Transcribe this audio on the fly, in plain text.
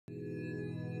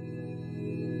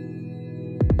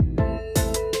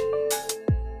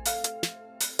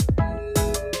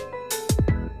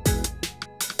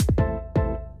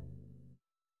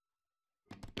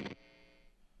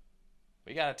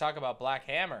got to talk about Black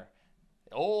Hammer.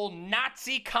 The old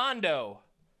Nazi condo.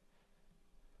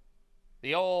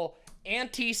 The old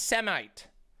anti-Semite.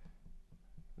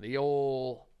 The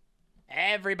old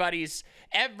everybody's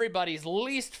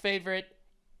least favorite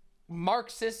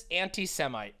Marxist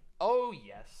anti-Semite. Oh,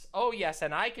 yes. Oh, yes.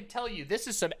 And I can tell you, this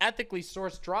is some ethically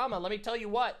sourced drama. Let me tell you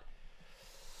what.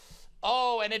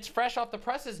 Oh, and it's fresh off the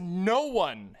presses. No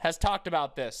one has talked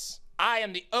about this. I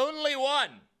am the only one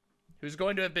who's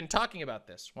going to have been talking about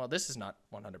this. Well, this is not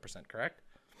 100% correct.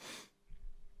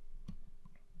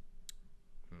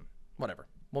 Whatever.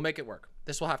 We'll make it work.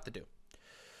 This will have to do.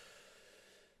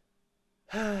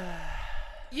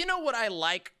 You know what I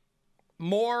like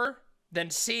more than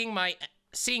seeing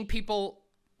people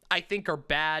I think are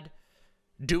bad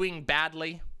doing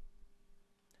badly?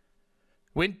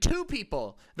 When two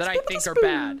people that I think are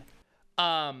bad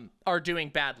are doing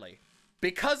badly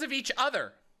because of each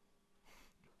other.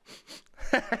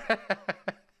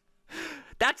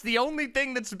 That's the only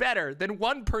thing that's better than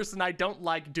one person I don't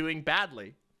like doing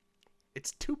badly.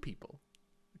 It's two people.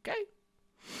 Okay?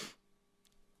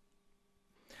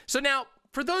 So now,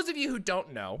 for those of you who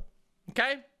don't know,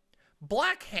 okay,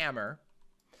 Black Hammer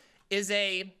is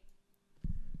a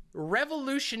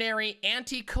revolutionary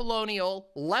anti-colonial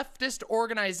leftist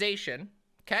organization,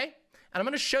 okay? And I'm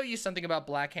going to show you something about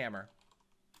Black Hammer.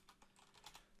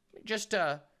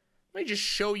 Let me just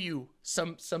show you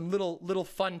some little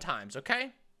fun times,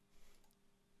 okay?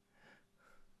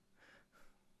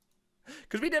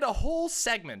 Because we did a whole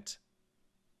segment.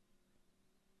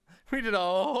 We did a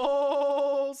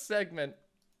whole segment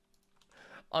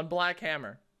on Black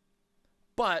Hammer.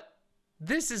 But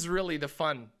this is really the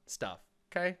fun stuff,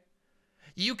 okay?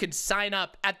 You can sign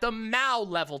up at the Mao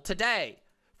level today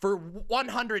for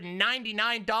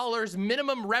 $199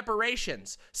 minimum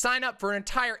reparations. Sign up for an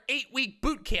entire 8-week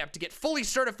boot camp to get fully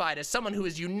certified as someone who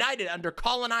is united under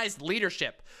colonized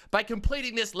leadership. By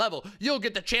completing this level, you'll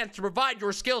get the chance to provide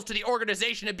your skills to the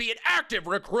organization and be an active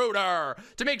recruiter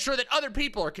to make sure that other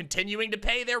people are continuing to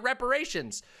pay their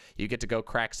reparations. You get to go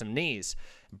crack some knees,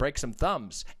 break some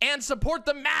thumbs, and support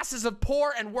the masses of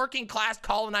poor and working class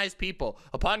colonized people.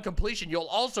 Upon completion, you'll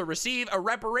also receive a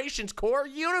Reparations Corps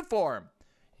uniform.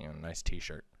 You know, nice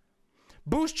t-shirt.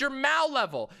 Boost your Mao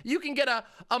level. You can get a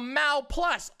Mao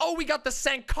Plus. Oh, we got the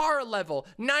Sankara level.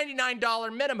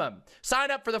 $99 minimum.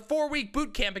 Sign up for the 4-week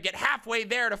boot camp and get halfway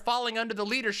there to falling under the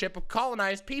leadership of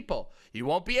colonized people. You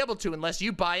won't be able to unless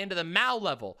you buy into the Mao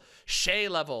level. Shay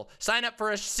level. Sign up for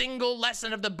a single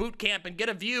lesson of the boot camp and get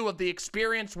a view of the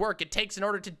experienced work it takes in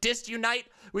order to disunite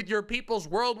with your people's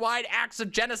worldwide acts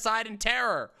of genocide and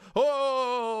terror.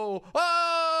 Oh!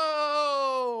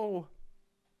 Oh!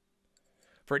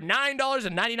 For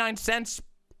 $9.99,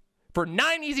 for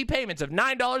 9 easy payments of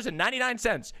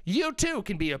 $9.99, you too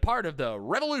can be a part of the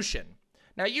revolution.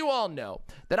 Now, you all know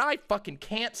that I fucking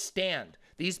can't stand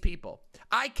these people.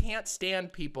 I can't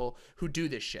stand people who do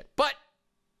this shit. But,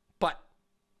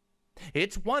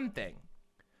 it's one thing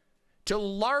to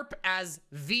LARP as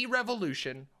the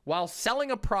revolution while selling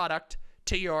a product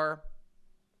to your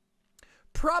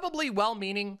probably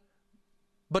well-meaning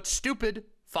but stupid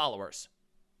followers.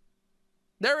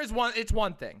 It's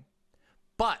one thing,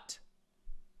 but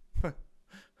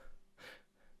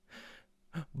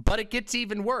it gets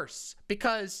even worse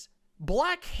because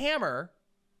Black Hammer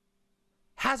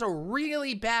has a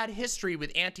really bad history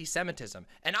with anti-Semitism.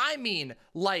 And I mean,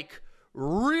 like,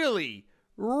 really,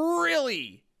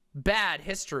 really bad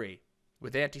history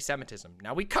with anti-Semitism.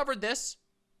 Now, we covered this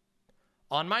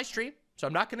on my stream, so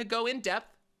I'm not going to go in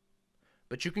depth,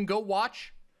 but you can go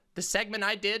watch the segment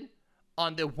I did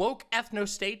on the woke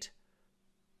ethno-state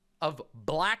of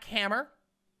Black Hammer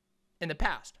in the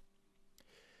past.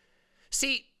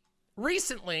 See,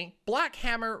 recently, Black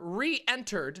Hammer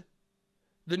re-entered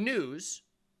the news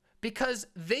because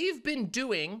they've been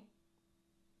doing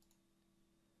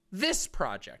this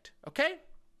project, okay?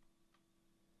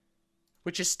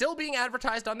 Which is still being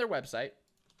advertised on their website.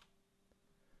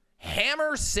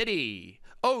 Hammer City.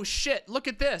 Oh shit, look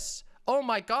at this. Oh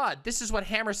my God, this is what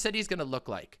Hammer City is gonna look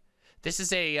like. This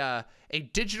is a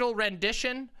digital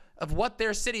rendition of what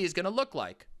their city is going to look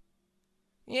like.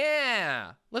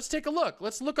 Yeah, let's take a look.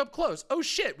 Let's look up close. Oh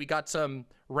shit, we got some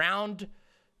round,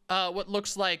 what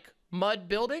looks like mud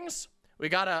buildings. We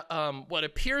got a what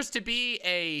appears to be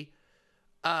a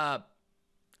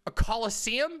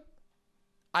coliseum.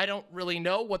 I don't really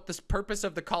know what the purpose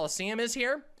of the coliseum is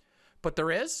here, but there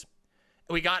is.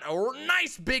 We got a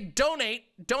nice big donate.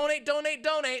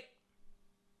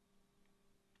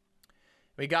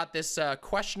 We got this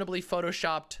questionably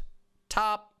photoshopped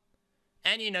top.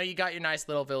 And, you know, you got your nice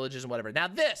little villages and whatever. Now,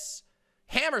 this,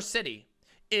 Hammer City,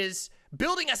 is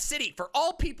Building a city for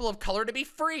all people of color to be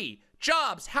free.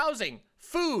 Jobs, housing,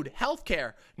 food,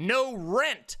 healthcare. No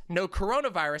rent, no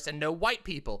coronavirus, and no white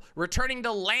people. Returning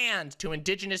the land to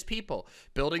indigenous people.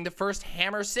 Building the first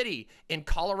Hammer City in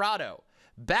Colorado.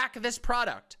 Back this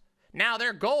product. Now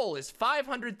their goal is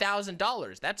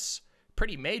 $500,000. That's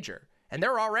pretty major. And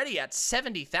they're already at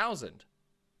 70,000.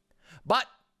 But,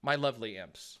 my lovely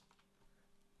imps,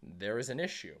 there is an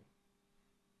issue.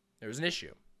 There's an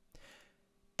issue.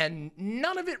 And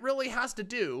none of it really has to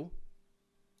do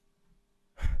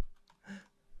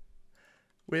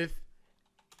with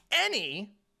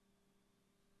any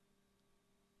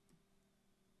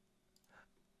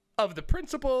of the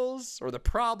principles or the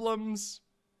problems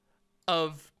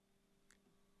of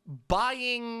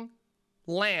buying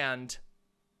land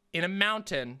in a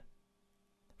mountain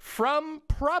from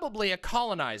probably a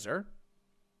colonizer,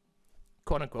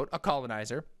 quote unquote, a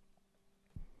colonizer,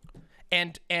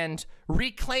 and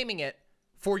reclaiming it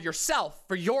for yourself,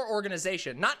 for your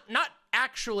organization, not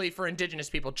actually for indigenous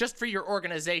people, just for your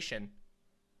organization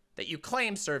that you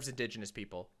claim serves indigenous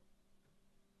people.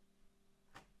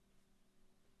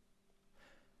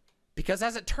 Because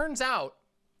as it turns out,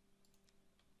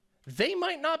 they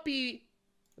might not be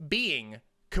being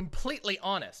completely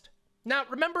honest. Now,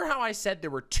 remember how I said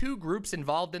there were two groups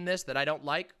involved in this that I don't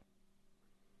like?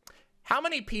 How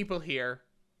many people here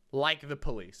like the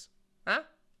police? Huh?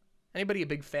 Anybody a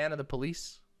big fan of the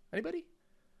police? Anybody?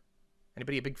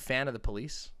 Anybody a big fan of the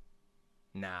police?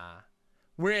 Nah.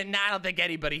 I don't think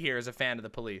anybody here is a fan of the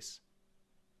police.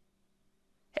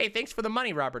 Hey, thanks for the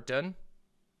money, Robert Dunn.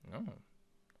 Oh.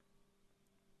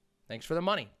 Thanks for the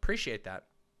money. Appreciate that.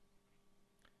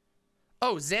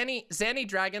 Oh, Zanny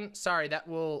Dragon. Sorry, that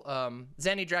will...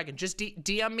 Zanny Dragon, just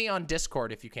DM me on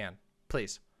Discord if you can.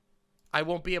 Please. I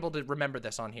won't be able to remember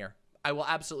this on here. I will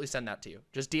absolutely send that to you.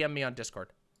 Just DM me on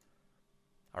Discord.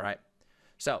 All right.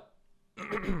 So...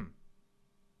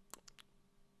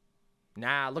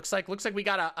 Nah, looks like we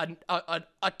got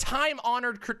a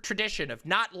time-honored tradition of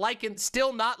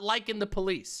still not liking the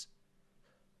police.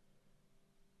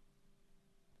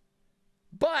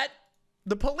 But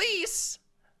the police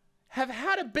have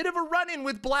had a bit of a run-in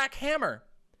with Black Hammer.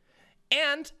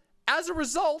 And as a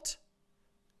result,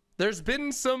 there's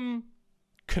been some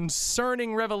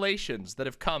concerning revelations that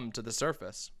have come to the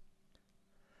surface.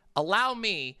 Allow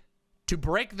me to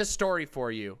break the story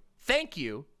for you. Thank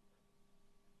you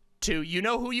to you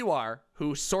know who you are,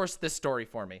 who sourced this story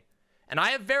for me. And I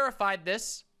have verified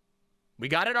this. We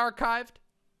got it archived.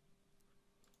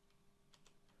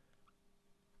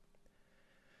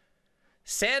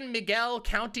 San Miguel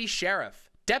County Sheriff.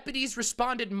 Deputies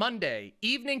responded Monday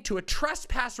evening to a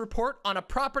trespass report on a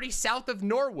property south of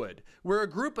Norwood, where a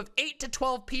group of 8 to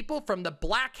 12 people from the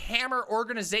Black Hammer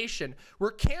organization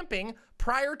were camping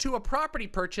prior to a property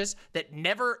purchase that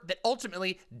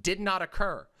ultimately did not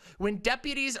occur. When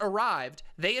deputies arrived,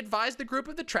 they advised the group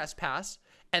of the trespass,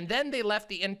 and then they left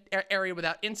the area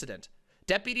without incident.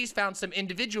 Deputies found some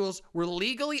individuals were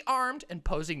legally armed and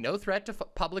posing no threat to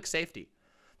public safety.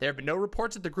 There have been no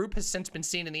reports that the group has since been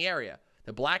seen in the area.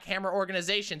 The Black Hammer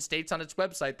organization states on its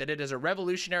website that it is a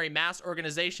revolutionary mass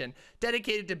organization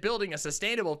dedicated to building a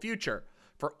sustainable future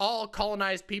for all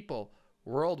colonized people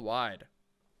worldwide.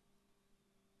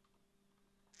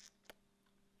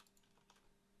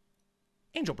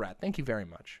 Angel Brat, thank you very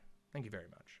much. Thank you very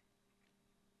much.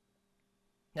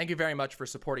 Thank you very much for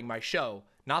supporting my show,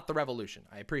 not the revolution.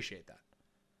 I appreciate that.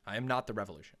 I am not the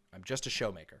revolution. I'm just a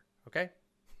showmaker, okay?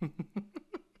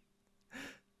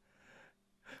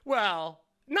 Well,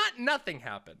 nothing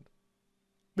happened.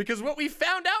 Because what we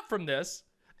found out from this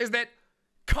is that,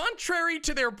 contrary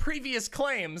to their previous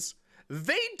claims,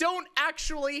 they don't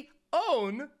actually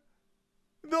own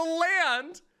the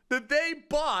land that they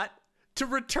bought to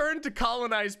return to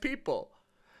colonized people.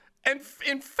 And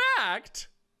in fact,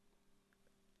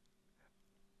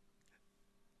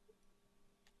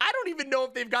 I don't even know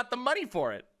if they've got the money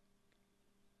for it.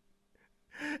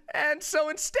 And so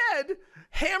instead,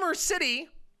 Hammer City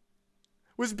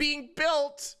was being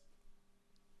built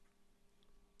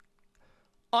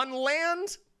on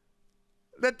land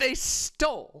that they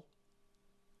stole.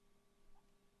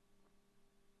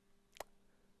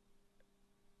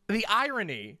 The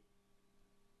irony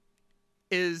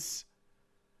is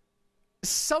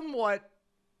somewhat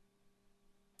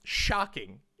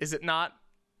shocking, is it not?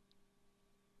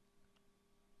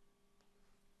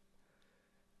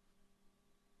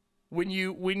 When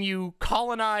you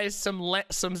colonize some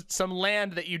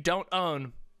land that you don't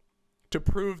own to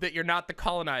prove that you're not the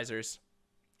colonizers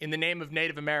in the name of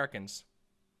Native Americans,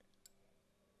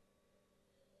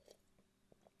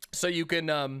 so you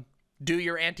can do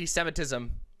your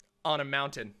anti-Semitism on a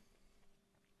mountain.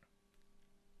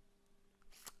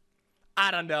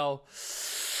 I don't know.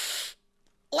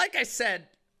 Like I said,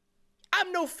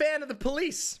 I'm no fan of the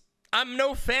police. I'm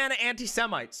no fan of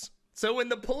anti-Semites. So when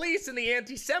the police and the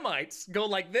anti-Semites go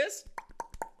like this,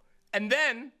 and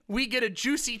then we get a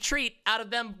juicy treat out of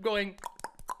them going,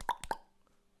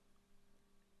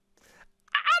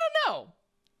 I don't know.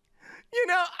 You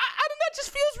know, I don't know, it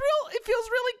just feels real, it feels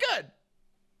really good.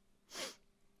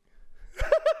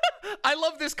 I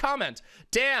love this comment.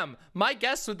 Damn, my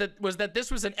guess was that this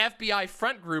was an FBI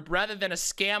front group rather than a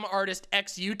scam artist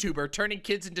ex-YouTuber turning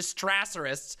kids into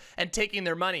strasserists and taking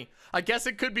their money. I guess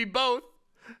it could be both.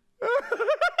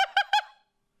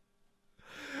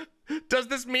 Does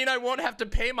this mean I won't have to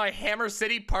pay my Hammer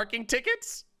City parking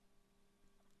tickets?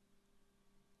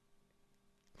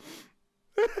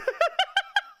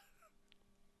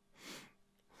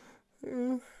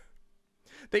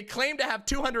 They claim to have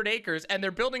 200 acres and they're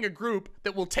building a group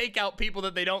that will take out people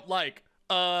that they don't like.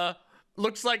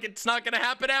 Looks like it's not gonna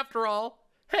happen after all.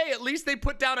 Hey, at least they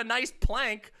put down a nice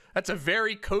plank. That's a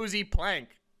very cozy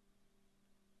plank.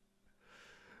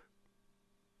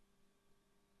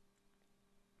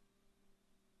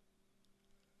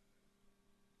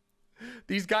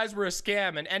 These guys were a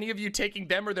scam, and any of you taking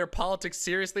them or their politics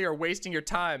seriously are wasting your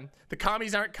time. The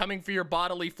commies aren't coming for your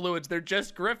bodily fluids. They're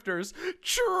just grifters.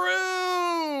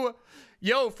 True!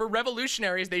 Yo, for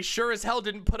revolutionaries, they sure as hell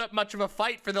didn't put up much of a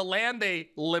fight for the land they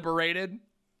liberated.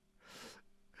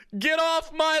 Get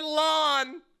off my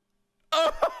lawn!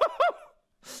 Oh,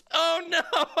 oh no!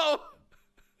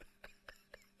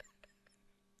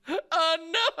 Oh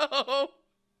no!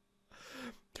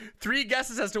 3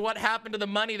 guesses as to what happened to the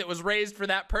money that was raised for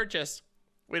that purchase.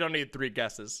 We don't need 3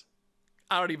 guesses.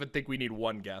 I don't even think we need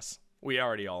 1 guess. We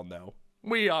already all know.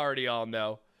 We already all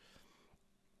know.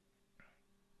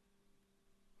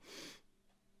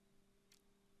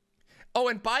 Oh,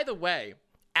 and by the way,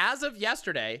 as of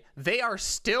yesterday, they are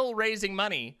still raising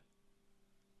money.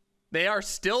 They are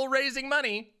still raising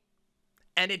money.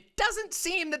 And it doesn't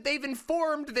seem that they've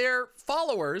informed their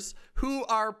followers who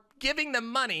are giving them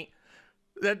money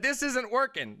that this isn't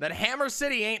working, that Hammer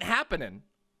City ain't happening.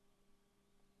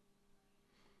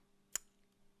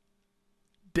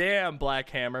 Damn, Black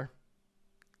Hammer.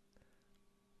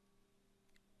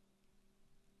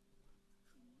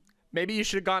 Maybe you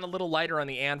should have gone a little lighter on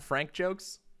the Anne Frank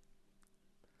jokes.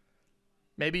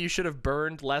 Maybe you should have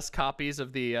burned less copies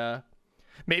of the,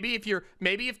 maybe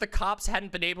if the cops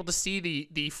hadn't been able to see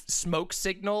the smoke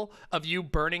signal of you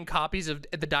burning copies of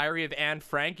the Diary of Anne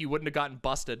Frank, you wouldn't have gotten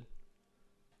busted.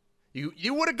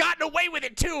 You would have gotten away with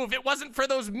it too if it wasn't for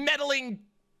those meddling,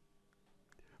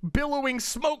 billowing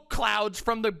smoke clouds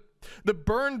from the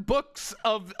burned books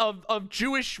of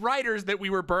Jewish writers that we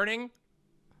were burning.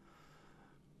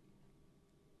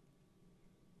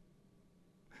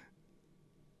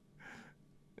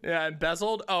 Yeah,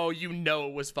 embezzled? Oh, you know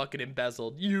it was fucking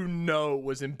embezzled. You know it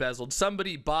was embezzled.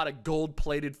 Somebody bought a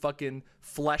gold-plated fucking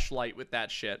fleshlight with that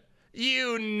shit.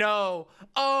 You know.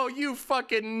 Oh, you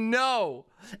fucking know.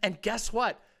 And guess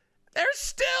what? They're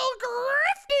still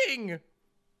grifting.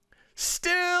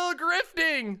 Still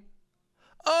grifting.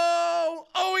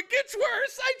 Oh, it gets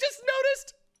worse. I just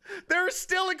noticed they're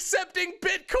still accepting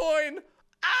Bitcoin.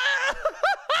 Ah!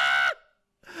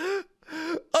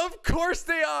 Of course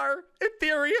they are.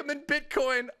 Ethereum and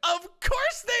Bitcoin. Of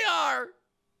course they are.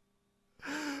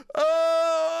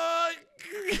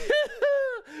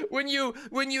 When you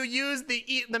use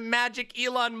the magic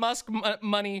Elon Musk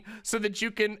money so that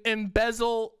you can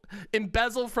embezzle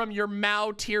from your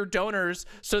Mao tier donors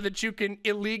so that you can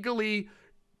illegally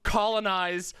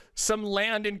colonize some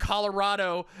land in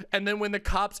Colorado, and then when the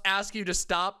cops ask you to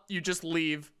stop, you just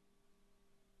leave.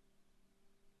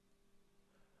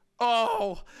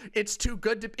 Oh, it's too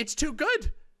good to, it's too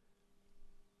good.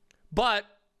 But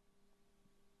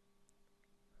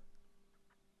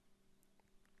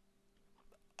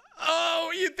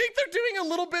oh, you think they're doing a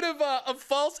little bit of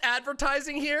false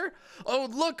advertising here? Oh,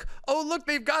 look,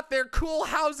 they've got their cool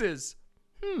houses.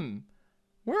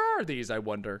 Where are these, I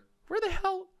wonder? Where the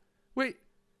hell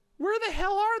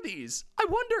are these? I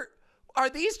wonder, are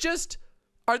these just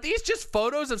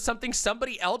photos of something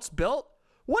somebody else built?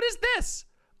 What is this?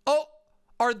 Oh,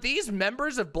 are these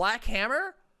members of Black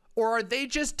Hammer? Or are they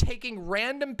just taking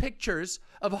random pictures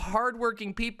of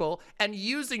hardworking people and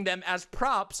using them as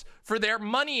props for their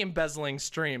money embezzling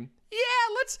stream? Yeah,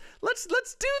 let's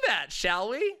do that, shall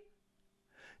we?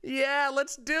 Yeah,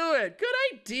 let's do it. Good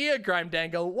idea, Grime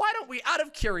Dango. Why don't we, out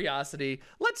of curiosity,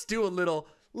 let's do a little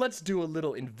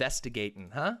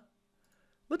investigating, huh?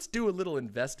 Let's do a little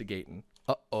investigating.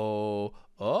 Uh-oh.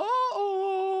 Uh-oh.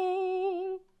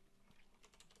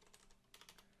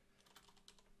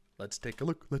 Let's take a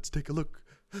look. Let's take a look.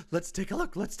 Let's take a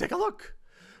look. Let's take a look.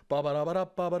 Hold on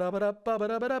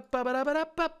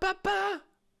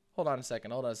a second.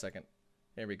 Hold on a second.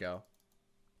 Here we go.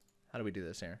 How do we do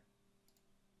this here?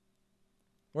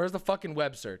 Where's the fucking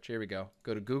web search? Here we go.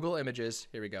 Go to Google Images.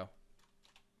 Here we go.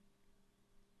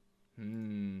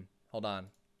 Hold on.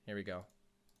 Here we go.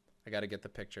 I gotta get the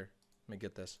picture. Let me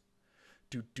get this.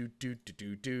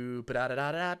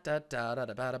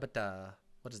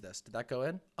 What is this? Did that go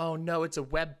in? Oh no, it's a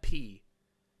WebP.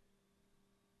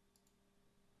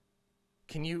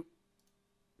 Can you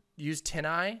use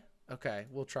TinEye? Okay,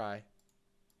 we'll try.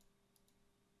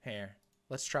 Here,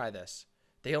 let's try this.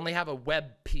 They only have a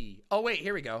WebP. Oh wait,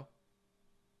 here we go.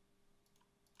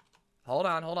 Hold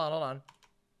on, hold on, hold on.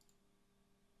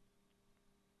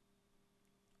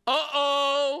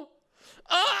 Uh-oh!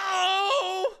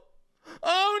 Uh-oh!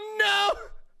 Oh no!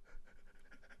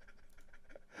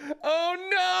 Oh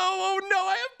no! Oh no!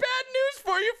 I have bad news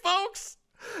for you folks!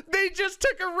 They just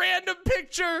took a random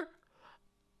picture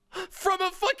from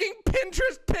a fucking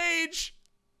Pinterest page!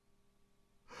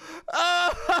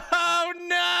 Oh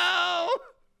no!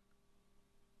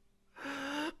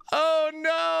 Oh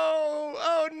no!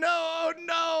 Oh no! Oh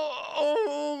no!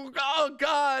 Oh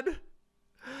God!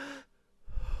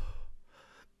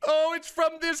 Oh, it's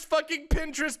from this fucking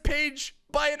Pinterest page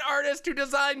by an artist who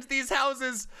designs these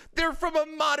houses. They're from a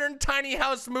modern tiny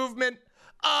house movement.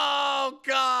 Oh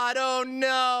God! Oh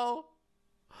no!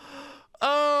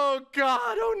 Oh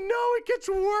God! Oh no! It gets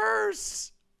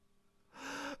worse.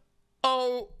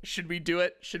 Oh, should we do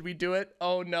it? Should we do it?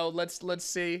 Oh no! Let's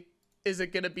see. Is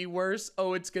it gonna be worse?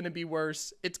 Oh, it's gonna be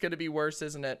worse. It's gonna be worse,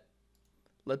 isn't it?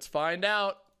 Let's find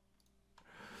out.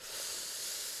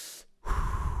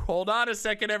 Hold on a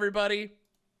second, everybody.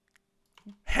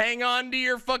 Hang on to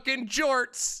your fucking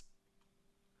jorts.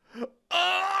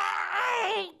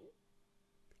 Oh!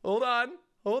 Hold on.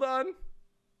 Hold on.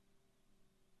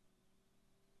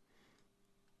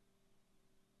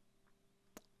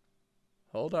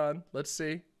 Hold on. Let's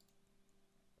see.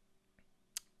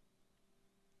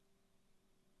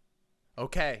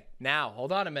 Okay, now,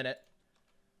 hold on a minute.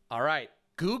 All right.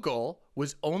 Google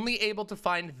was only able to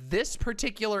find this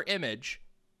particular image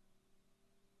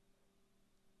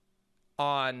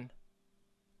on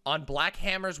Black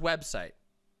Hammer's website.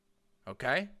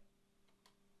 Okay?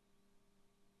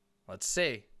 Let's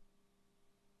see.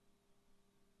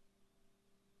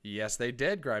 Yes, they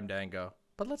did, Grime Dango.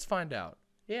 But let's find out.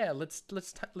 Yeah, let's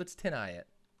TinEye it.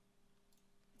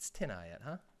 Let's TinEye it,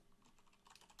 huh?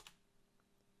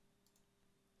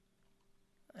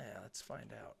 Yeah, let's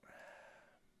find out.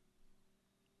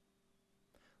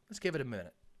 Let's give it a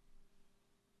minute.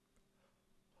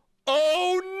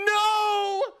 Oh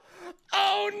no!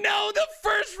 Oh no, the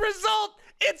first result!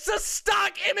 It's a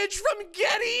stock image from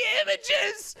Getty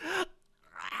Images! I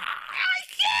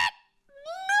can't!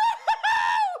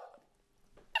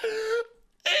 No!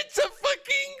 It's a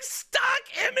fucking stock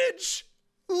image!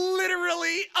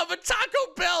 Literally, of a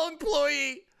Taco Bell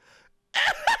employee!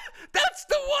 That's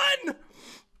the one!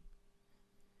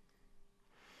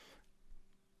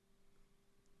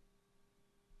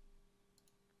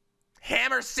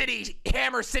 Hammer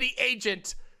City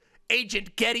agent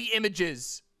Getty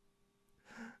Images.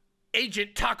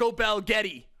 Agent Taco Bell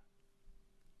Getty.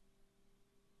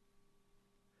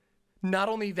 Not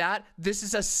only that, this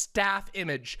is a staff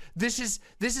image. This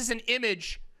is an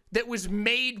image that was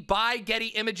made by Getty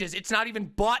Images. It's not even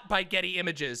bought by Getty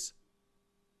Images.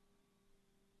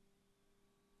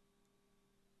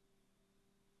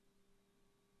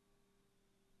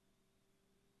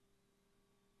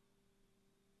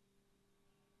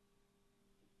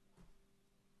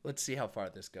 Let's see how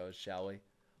far this goes, shall we?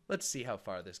 Let's see how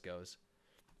far this goes.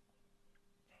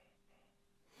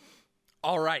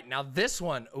 All right, now this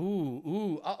one.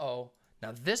 Uh-oh.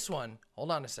 Now this one,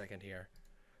 hold on a second here.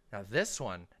 Now this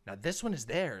one is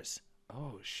theirs.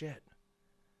 Oh, shit.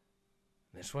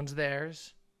 This one's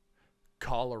theirs.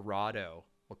 Colorado.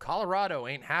 Well, Colorado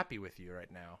ain't happy with you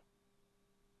right now.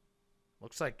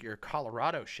 Looks like your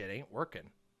Colorado shit ain't working.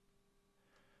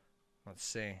 Let's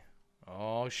see.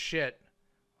 Oh, shit.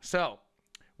 So,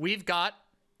 we've got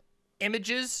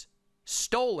images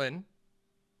stolen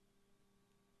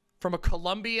from a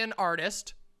Colombian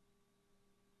artist.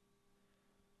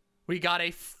 We got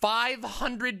a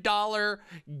 $500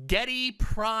 Getty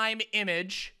Prime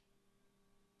image.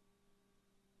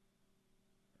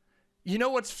 You know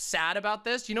what's sad about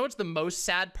this? You know what's the most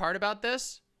sad part about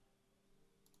this?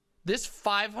 This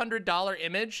 $500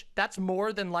 image, that's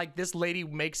more than like this lady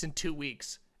makes in 2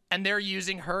 weeks. And they're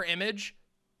using her image.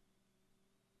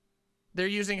 They're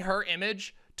using her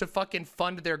image to fucking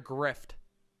fund their grift.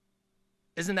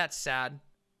 Isn't that sad?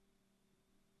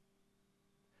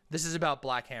 This is about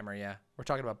Black Hammer, yeah. We're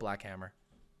talking about Black Hammer.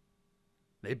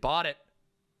 They bought it.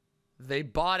 They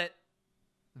bought it.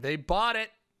 They bought it.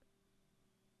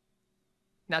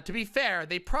 Now, to be fair,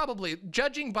 they probably,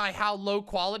 judging by how low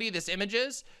quality this image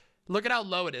is, look at how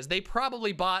low it is. They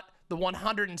probably bought the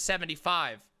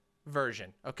 175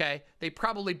 version, okay? They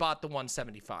probably bought the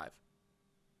 175.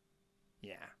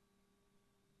 Yeah.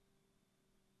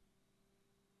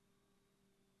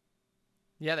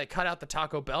 Yeah, they cut out the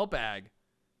Taco Bell bag.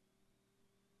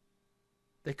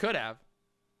 They could have.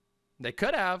 They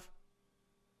could have.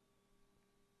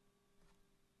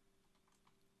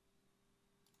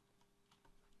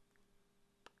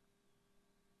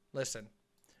 Listen,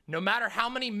 no matter how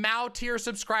many Mao tier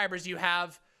subscribers you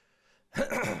have,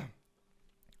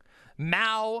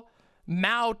 Mao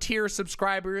tier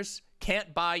subscribers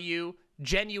can't buy you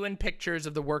genuine pictures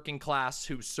of the working class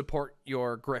who support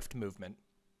your grift movement.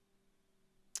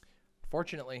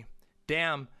 Fortunately,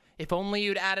 damn, if only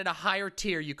you'd added a higher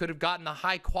tier, you could have gotten a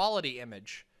high quality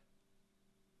image.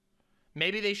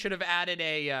 Maybe they should have added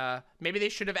a, maybe they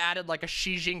should have added like a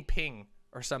Xi Jinping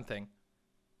or something.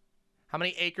 How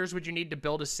many acres would you need to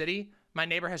build a city? My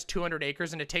neighbor has 200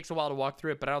 acres and it takes a while to walk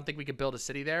through it, but I don't think we could build a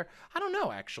city there. I don't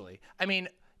know, actually. I mean,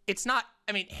 it's not,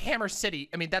 I mean, Hammer City,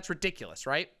 I mean, that's ridiculous,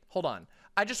 right? Hold on.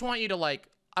 I just want you to like,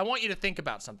 I want you to think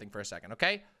about something for a second,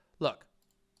 okay? Look,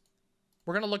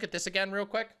 we're going to look at this again real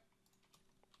quick.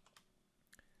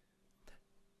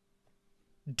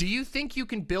 Do you think you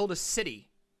can build a city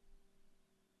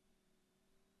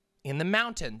in the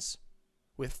mountains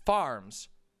with farms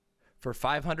for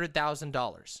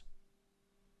 $500,000?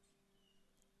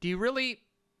 Do you really?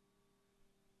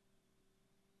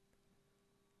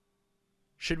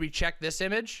 Should we check this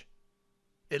image?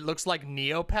 It looks like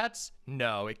Neopets?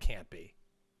 No, it can't be.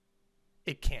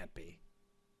 It can't be.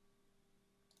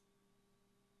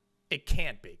 It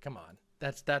can't be. Come on.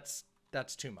 That's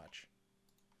too much.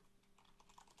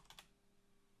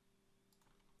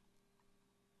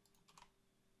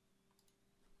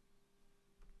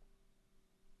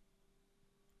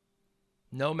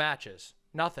 No matches.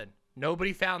 Nothing.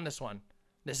 Nobody found this one.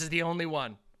 This is the only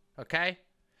one. Okay?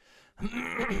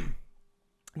 I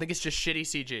think it's just shitty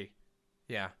CG.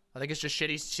 Yeah. I think it's just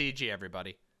shitty CG,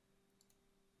 everybody.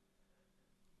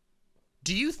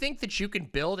 Do you think that you can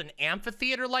build an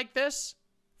amphitheater like this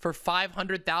for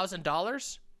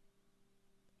 $500,000?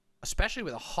 Especially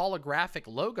with a holographic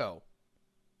logo.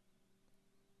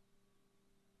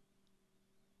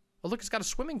 Oh, look, it's got a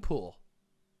swimming pool.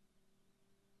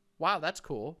 Wow, that's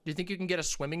cool. Do you think you can get a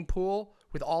swimming pool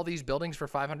with all these buildings for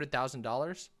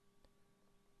 $500,000?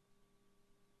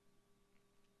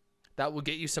 That will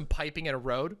get you some piping in a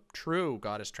road? True,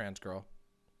 goddess trans girl.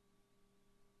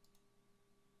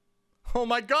 Oh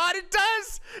my god, it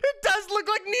does! It does look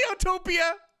like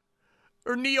Neotopia!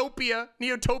 Or Neopia.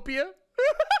 Neotopia?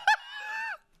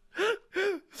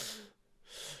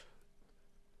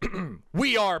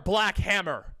 We are Black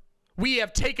Hammer. We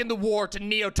have taken the war to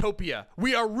Neotopia.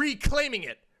 We are reclaiming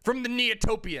it from the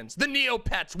Neotopians. The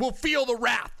Neopets will feel the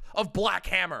wrath of Black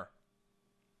Hammer.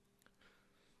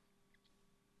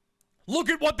 Look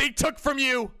at what they took from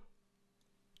you.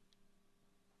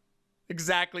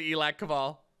 Exactly, Elak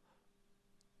Kaval.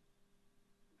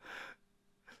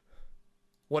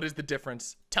 What is the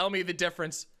difference? Tell me the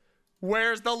difference.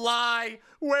 Where's the lie?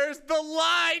 Where's the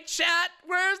lie, chat?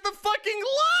 Where's the fucking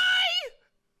lie?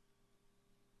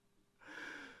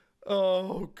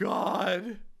 Oh,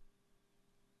 God.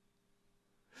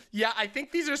 Yeah, I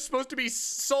think these are supposed to be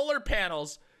solar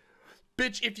panels.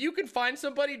 Bitch, if you can find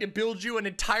somebody to build you an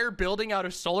entire building out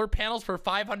of solar panels for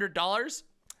 $500,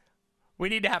 we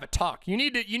need to have a talk. You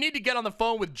need to get on the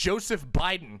phone with Joseph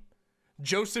Biden.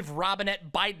 Joseph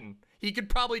Robinette Biden. He could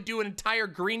probably do an entire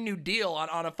Green New Deal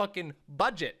on a fucking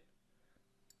budget.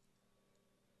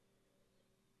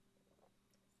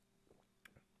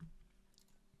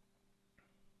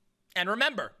 And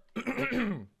remember,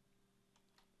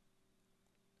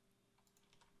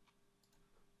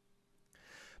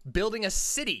 building a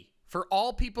city for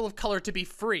all people of color to be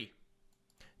free.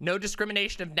 No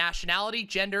discrimination of nationality,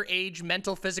 gender, age,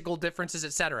 mental, physical differences,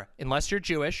 etc. Unless you're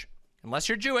Jewish. Unless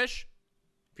you're Jewish.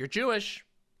 If you're Jewish,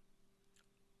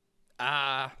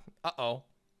 uh-oh.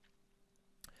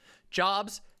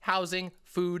 Jobs, housing,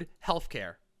 food,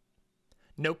 healthcare.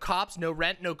 No cops, no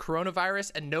rent, no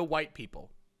coronavirus, and no white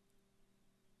people.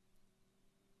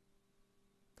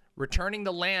 Returning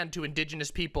the land to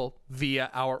indigenous people via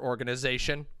our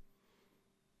organization.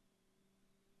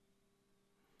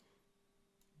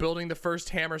 Building the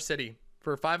first Hammer City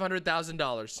for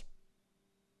 $500,000.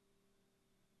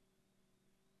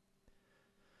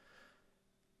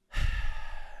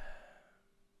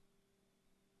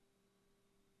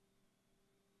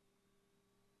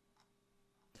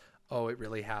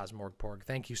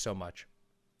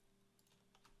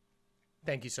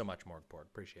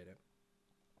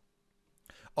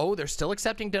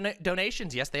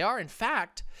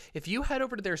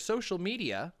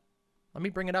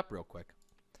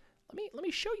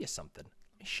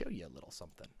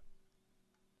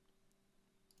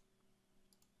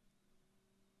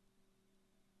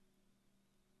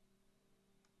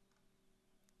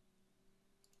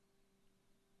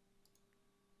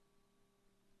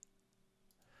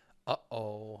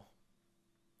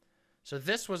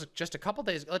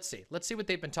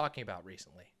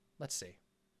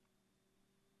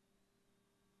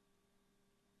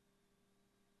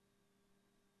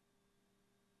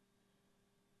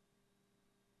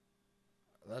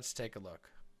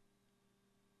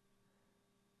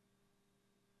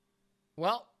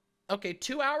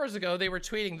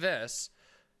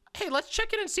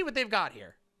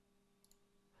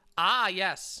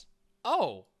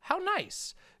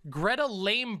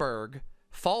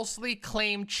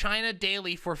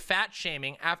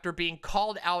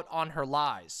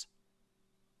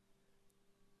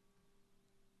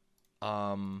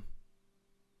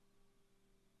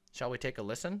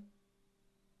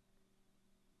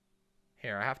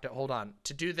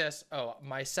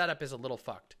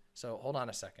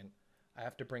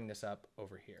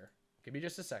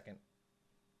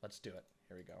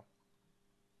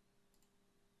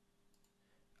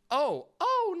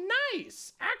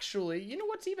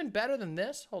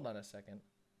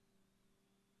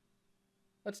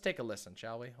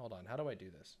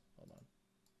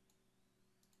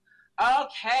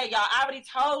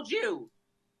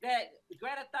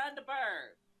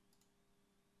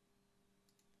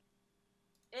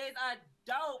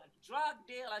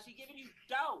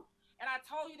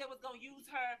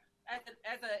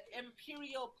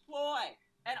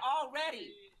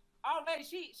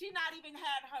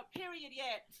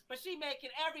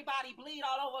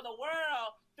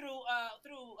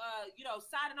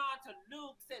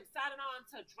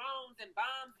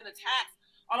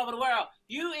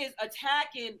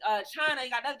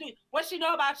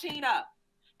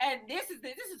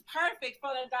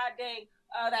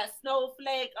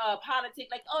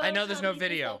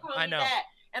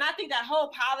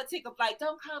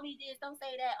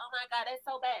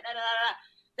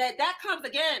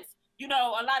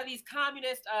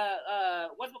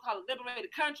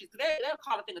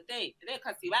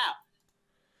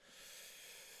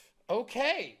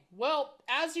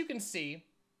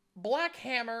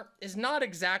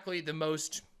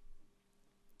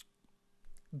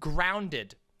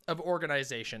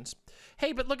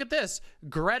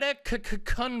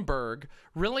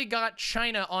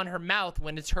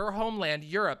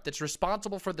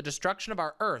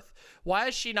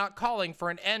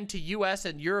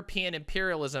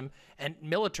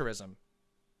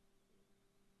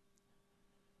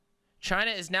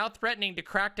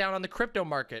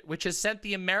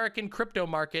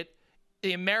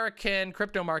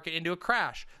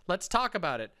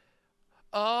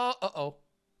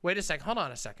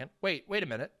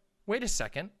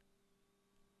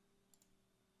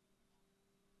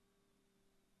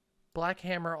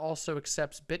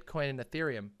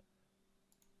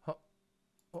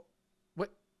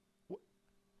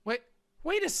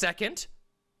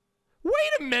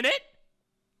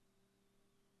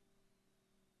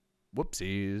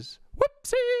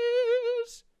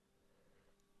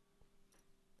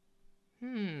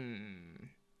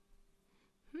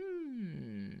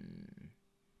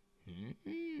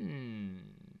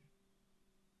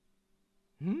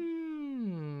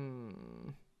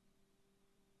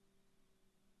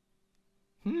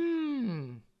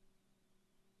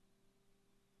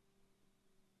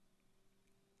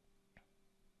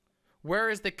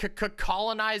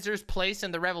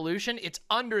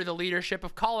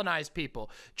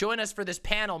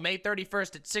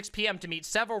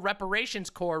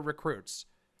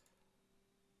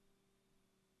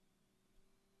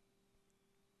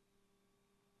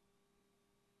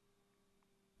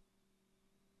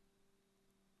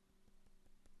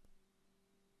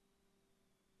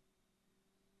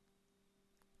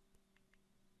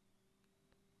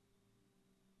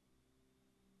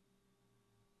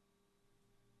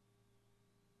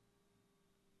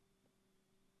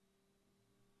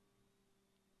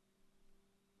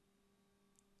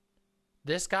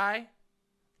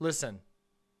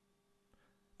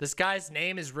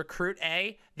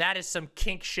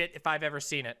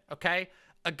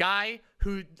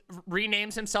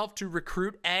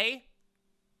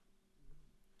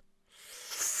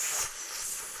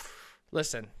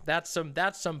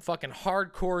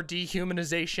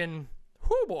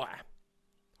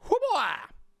 Whoo boy!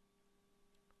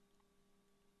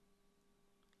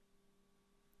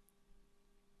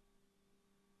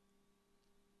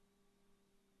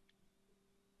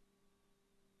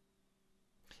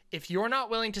 If you're not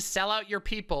willing to sell out your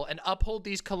people and uphold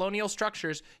these colonial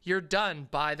structures, you're done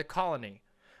by the colony.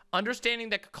 Understanding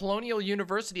that a colonial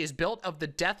university is built of the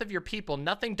death of your people,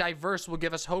 nothing diverse will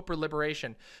give us hope or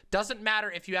liberation. Doesn't matter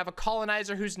if you have a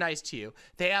colonizer who's nice to you.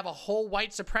 They have a whole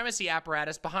white supremacy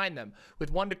apparatus behind them.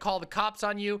 With one to call the cops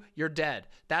on you, you're dead.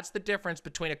 That's the difference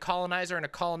between a colonizer and a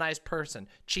colonized person.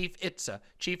 Chief Itza.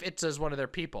 Chief Itza is one of their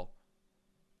people.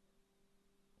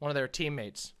 One of their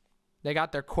teammates. They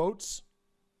got their quotes.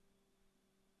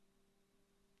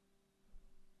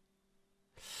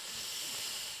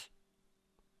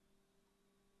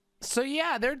 So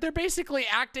yeah, they're basically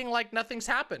acting like nothing's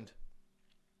happened.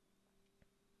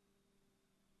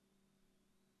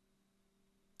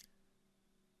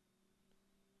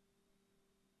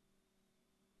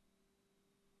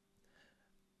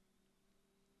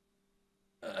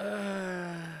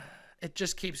 It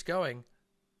just keeps going.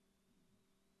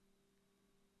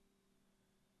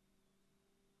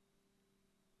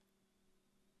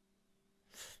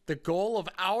 The goal of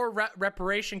our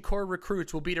Reparation Corps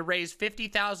recruits will be to raise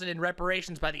 $50,000 in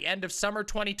reparations by the end of summer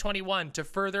 2021 to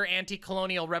further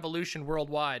anti-colonial revolution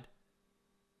worldwide.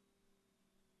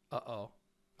 Uh-oh.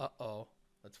 Uh-oh.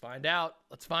 Let's find out.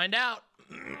 Let's find out.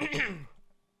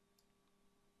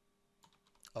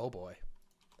 Oh, boy.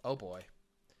 Oh, boy.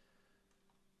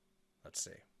 Let's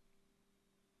see.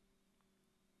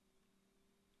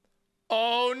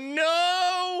 Oh,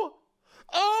 no!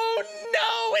 Oh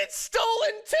no, it's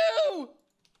stolen too!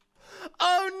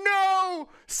 Oh no!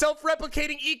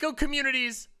 Self-replicating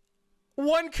eco-communities.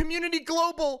 One Community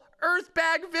Global,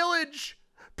 Earthbag Village,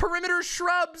 Perimeter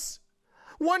Shrubs.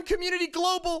 One Community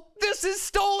Global, this is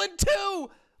stolen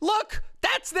too! Look,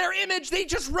 that's their image, they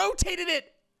just rotated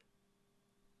it.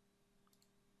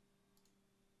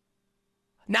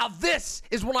 Now this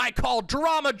is what I call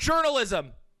drama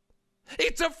journalism.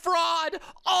 It's a fraud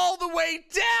all the way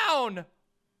down.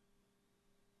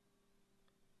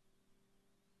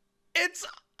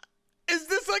 Is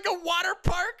this like a water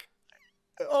park?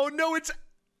 Oh no, it's,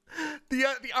 the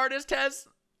artist has,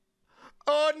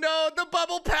 oh no, the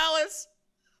Bubble Palace.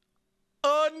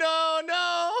 Oh no,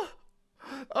 no.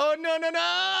 Oh no, no,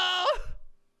 no.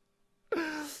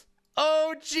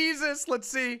 Oh Jesus, let's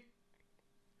see.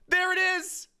 There it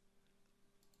is.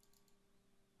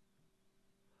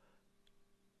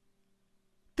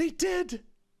 They did.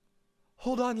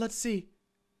 Hold on, let's see.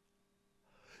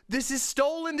 This is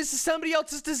stolen. This is somebody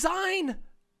else's design.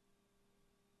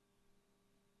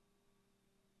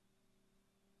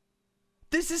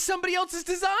 This is somebody else's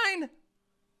design.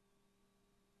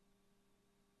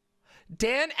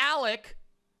 Dan Alec,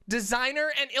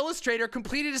 designer and illustrator,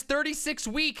 completed his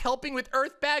 36-week helping with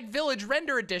Earthbag Village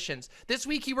render editions. This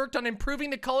week he worked on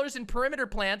improving the colors and perimeter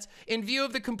plants in view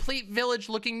of the complete village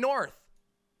looking north.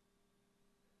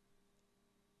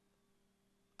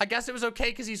 I guess it was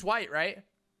okay because he's white, right?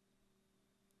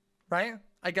 Right?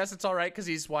 I guess it's all right because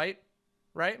he's white,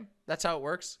 right? That's how it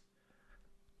works.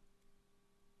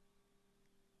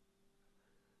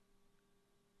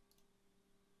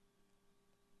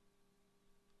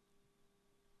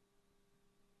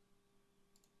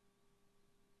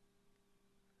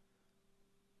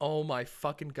 Oh my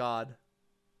fucking God.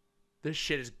 This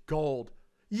shit is gold.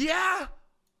 Yeah!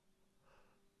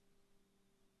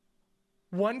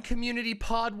 One Community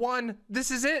Pod 1. This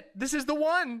is it. This is the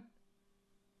one.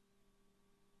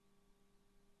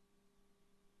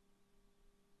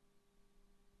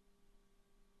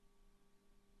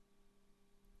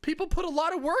 People put a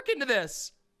lot of work into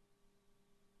this.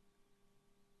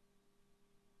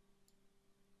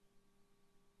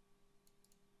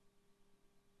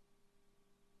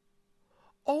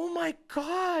 Oh my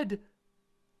God.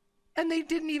 And they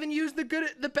didn't even use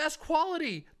the best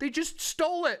quality. They just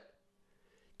stole it.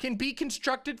 Can be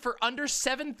constructed for under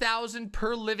 7,000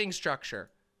 per living structure.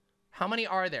 How many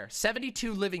are there?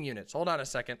 72 living units. Hold on a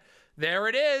second. There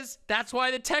it is. That's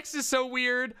why the text is so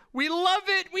weird. We love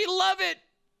it. We love it.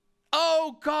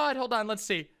 Oh God, hold on. Let's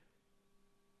see.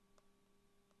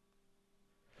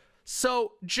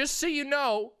 So just so you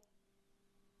know,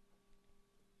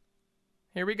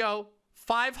 here we go.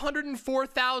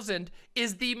 504,000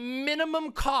 is the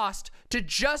minimum cost to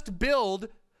just build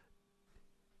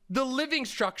the living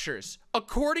structures,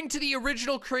 according to the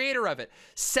original creator of it.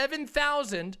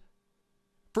 7,000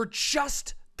 for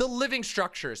just the living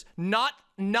structures, not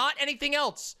anything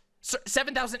else. So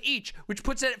 7,000 each, which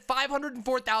puts it at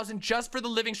 504,000 just for the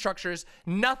living structures,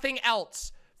 nothing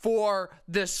else for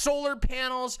the solar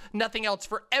panels, nothing else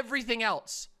for everything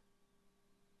else.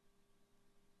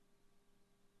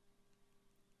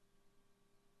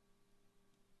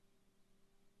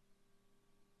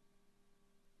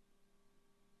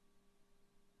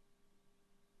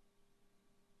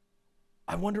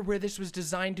 I wonder where this was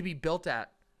designed to be built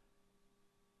at.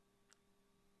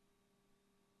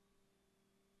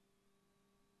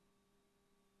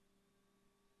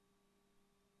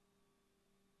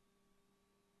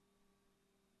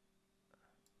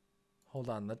 Hold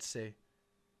on, let's see.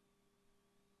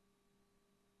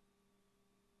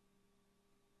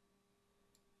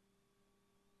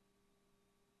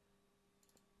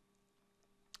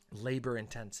 Labor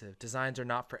intensive. Designs are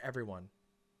not for everyone.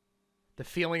 The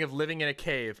feeling of living in a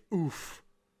cave. Oof.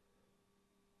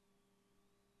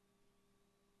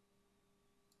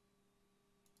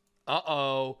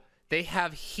 Uh-oh. They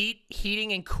have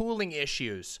heating and cooling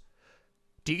issues.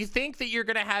 Do you think that you're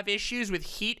going to have issues with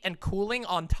heat and cooling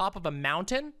on top of a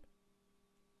mountain?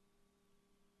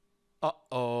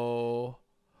 Uh-oh.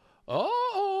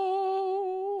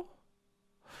 Uh-oh.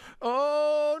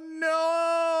 Oh,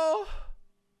 no.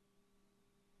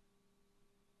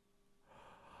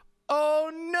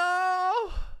 Oh,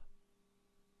 no.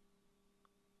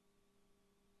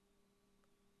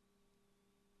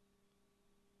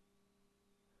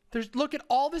 Look at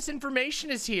all this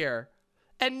information is here.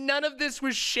 And none of this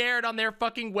was shared on their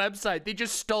fucking website. They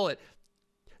just stole it.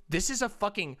 This is a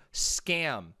fucking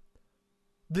scam.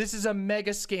 This is a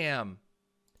mega scam.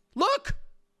 Look!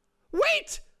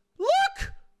 Wait!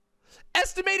 Look!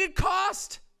 Estimated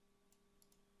cost!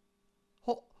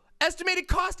 Estimated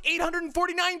cost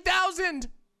 $849,000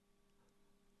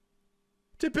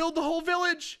 to build the whole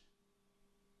village.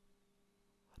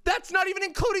 That's not even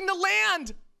including the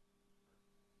land.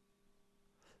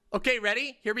 Okay,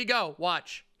 ready? Here we go.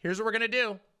 Watch. Here's what we're gonna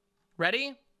do.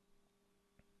 Ready?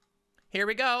 Here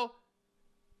we go.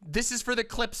 This is for the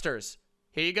Clipsters.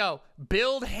 Here you go.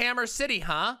 Build Hammer City,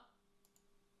 huh?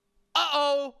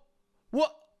 Uh-oh.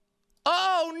 What?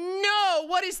 Oh, no.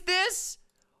 What is this?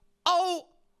 Oh,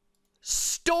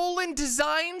 stolen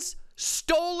designs?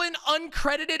 Stolen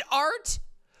uncredited art?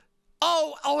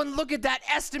 Oh, and look at that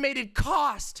estimated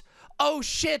cost. Oh,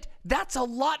 shit. That's a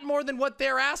lot more than what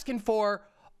they're asking for.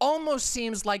 Almost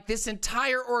seems like this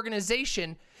entire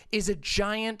organization is a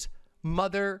giant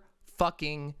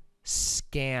motherfucking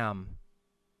scam.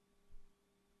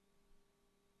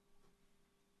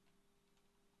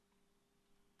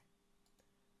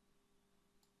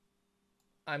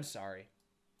 I'm sorry.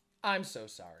 I'm so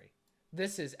sorry.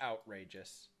 This is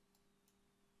outrageous.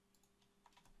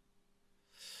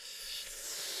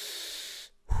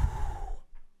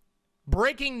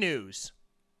 Breaking news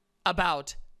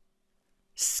about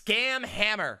Scam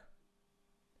Hammer,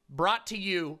 brought to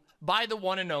you by the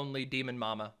one and only Demon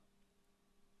Mama.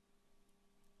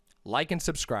 Like and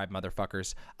subscribe,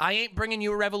 motherfuckers. I ain't bringing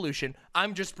you a revolution.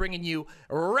 I'm just bringing you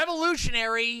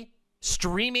revolutionary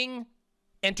streaming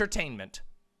entertainment.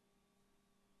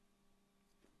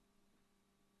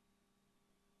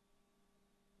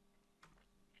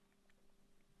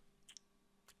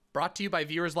 Brought to you by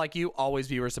viewers like you, always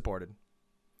viewer supported.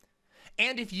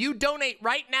 And if you donate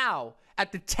right now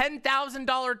at the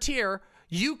 $10,000 tier,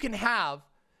 you can have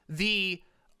the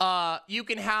you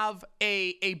can have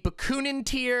a Bakunin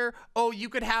tier. Oh, you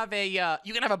could have a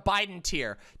Biden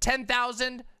tier.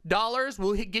 $10,000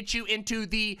 will get you into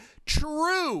the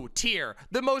true tier,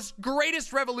 the most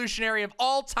greatest revolutionary of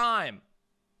all time.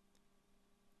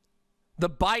 The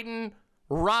Biden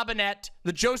Robinette,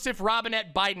 the Joseph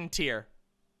Robinette Biden tier.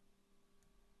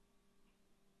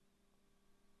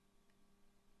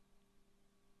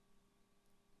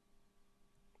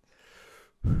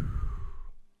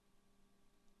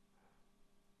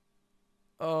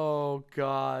 Oh,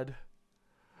 God.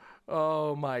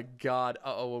 Oh, my God.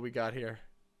 Uh-oh, what we got here?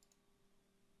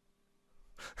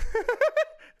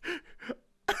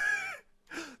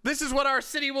 This is what our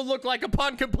city will look like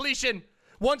upon completion.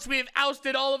 Once we have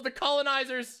ousted all of the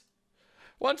colonizers.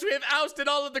 Once we have ousted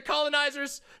all of the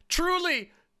colonizers, truly,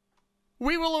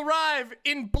 we will arrive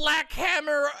in Black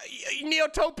Hammer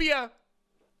Neotopia.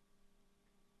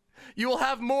 You will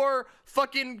have more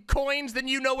fucking coins than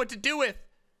you know what to do with.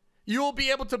 You will be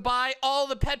able to buy all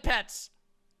the pets.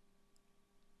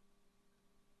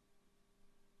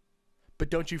 But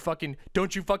don't you fucking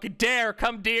dare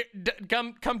come to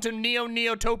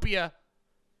Neotopia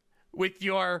with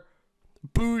your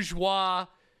bourgeois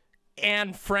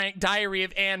Diary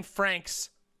of Anne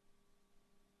Franks.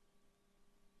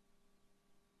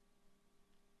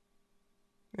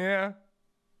 Yeah.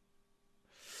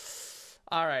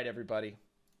 All right, everybody.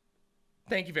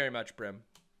 Thank you very much, Brim.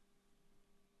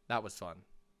 That was fun.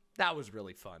 That was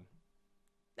really fun.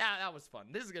 That was fun.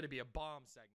 This is going to be a bomb segment.